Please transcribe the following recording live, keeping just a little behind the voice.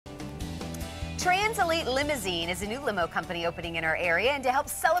TansElite Limousine is a new limo company opening in our area, and to help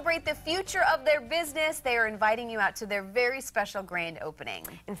celebrate the future of their business, they are inviting you out to their very special grand opening.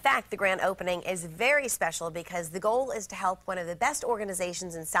 In fact, the grand opening is very special because the goal is to help one of the best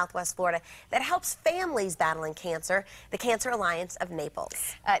organizations in Southwest Florida that helps families battling cancer, the Cancer Alliance of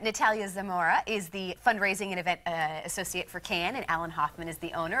Naples. Natalia Zamora is the fundraising and event associate for CAN, and Alan Hoffman is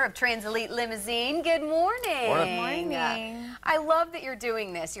the owner of TansElite Limousine. Good morning. Morning. Morning. I love that you're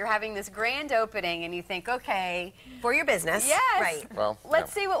doing this. You're having this grand opening, and you think, okay, For your business. yes, Right. Well,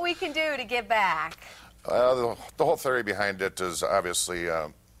 let's see what we can do to give back. the whole theory behind it is obviously,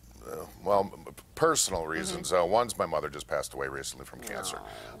 well, personal reasons. One's my mother just passed away recently from cancer.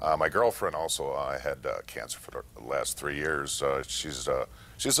 My girlfriend also had cancer for the last 3 years. She's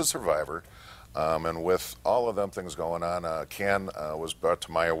a survivor. And with all of them things going on, CAN was brought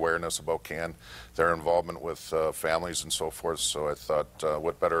to my awareness about CAN, their involvement with families and so forth. So I thought,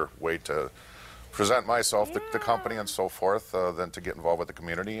 what better way to present myself, the company and so forth, than to get involved with the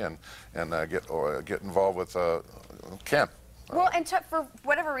community and get involved with CAN. Well, and for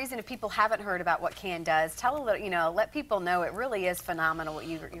whatever reason, if people haven't heard about what CAN does, tell a little, let people know it really is phenomenal what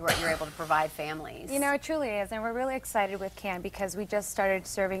you're able to provide families. You know, it truly is, and we're really excited with CAN because we just started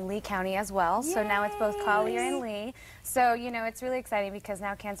serving Lee County as well. So now it's both Collier and Lee. So, it's really exciting because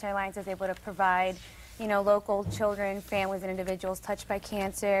now Cancer Alliance is able to provide local children, families, and individuals touched by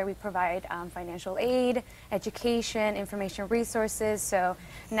cancer. We provide financial aid, education, information resources. So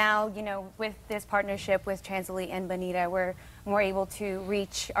now, with this partnership with TansElite and Bonita, we're more able to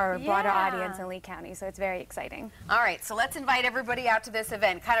reach our broader audience in Lee County. So it's very exciting. All right, so let's invite everybody out to this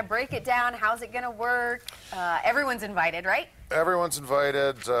event. Kind of break it down. How's it going to work? Everyone's invited, right? Everyone's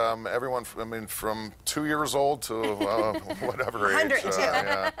invited. Everyone, from 2 years old to whatever age.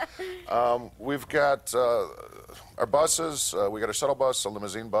 102. We've got our buses. We got a shuttle bus, a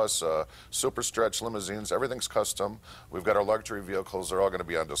limousine bus, super stretch limousines. Everything's custom. We've got our luxury vehicles. They're all going to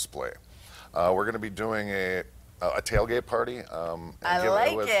be on display. We're going to be doing a tailgate party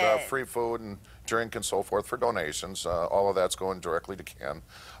with free food and drink and so forth for donations. All of that's going directly to CAN,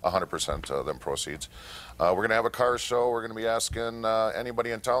 100% of them proceeds. We're going to have a car show. We're going to be asking anybody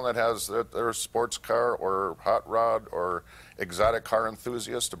in town that has their sports car or hot rod or exotic car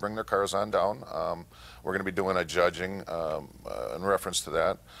enthusiast to bring their cars on down. We're going to be doing a judging in reference to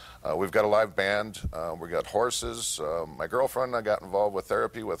that. We've got a live band. We got horses. My girlfriend got involved with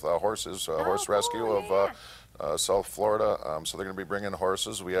therapy with horses, horse rescue of South Florida, so they're going to be bringing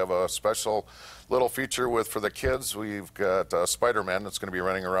horses. We have a special little feature for the kids. We've got Spider-Man that's going to be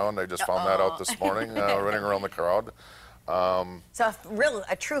running around. I just found that out this morning, running around the crowd. So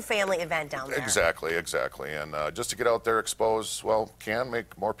a true family event down there. Exactly. And just to get out there, expose, CAN,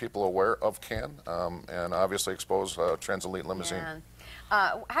 make more people aware of CAN, and obviously expose TansElite Limousine. Yeah.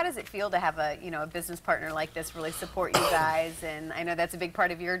 How does it feel to have a business partner like this really support you guys? And I know that's a big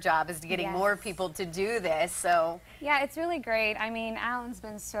part of your job is getting more people to do this. So yeah, it's really great. I mean, Alan's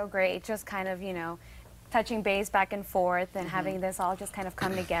been so great, just kind of touching base back and forth and having this all just kind of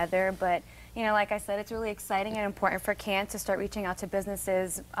come together. But like I said, it's really exciting and important for CAN to start reaching out to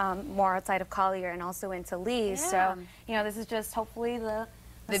businesses more outside of Collier and also into Lee. So this is just hopefully the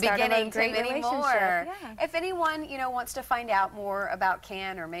beginning to many more. Yeah. If anyone wants to find out more about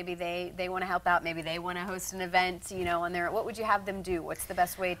CAN, or maybe they want to help out, maybe they want to host an event, on there, what would you have them do? What's the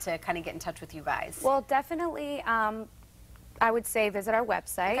best way to kind of get in touch with you guys? Well, definitely. I would say visit our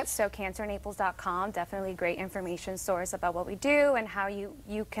website, so cancernaples.com. Definitely a great information source about what we do and how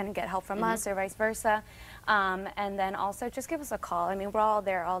you can get help from us or vice versa. And then also just give us a call. I mean, we're all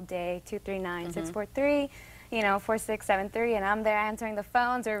there all day, 239-643. 4673, and I'm there answering the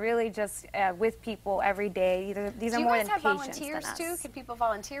phones, or really just with people every day. These are more than patients. Do you guys have volunteers too? Can people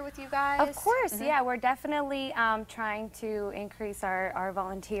volunteer with you guys? Of course, yeah. We're definitely trying to increase our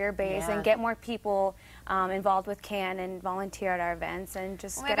volunteer base and get more people involved with CAN and volunteer at our events and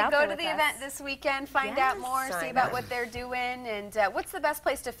just get out there with us. Go to the event this weekend, find out more, see about what they're doing, and what's the best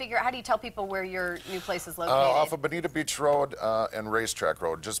place to figure out? How do you tell people where your new place is located? Off of Bonita Beach Road and Racetrack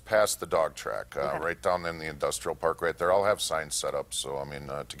Road, just past the dog track, right down in the industrial park right there. I'll have signs set up, so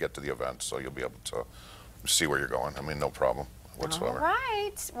to get to the event, so you'll be able to see where you're going. No problem whatsoever. All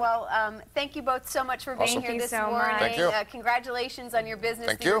right. Well, thank you both so much for being here this morning. Thank you. Congratulations on your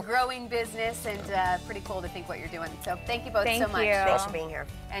business, your growing business, and pretty cool to think what you're doing. So thank you both so much. Thanks for being here.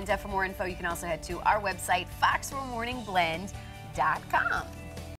 And for more info, you can also head to our website, foxrowmorningblend.com.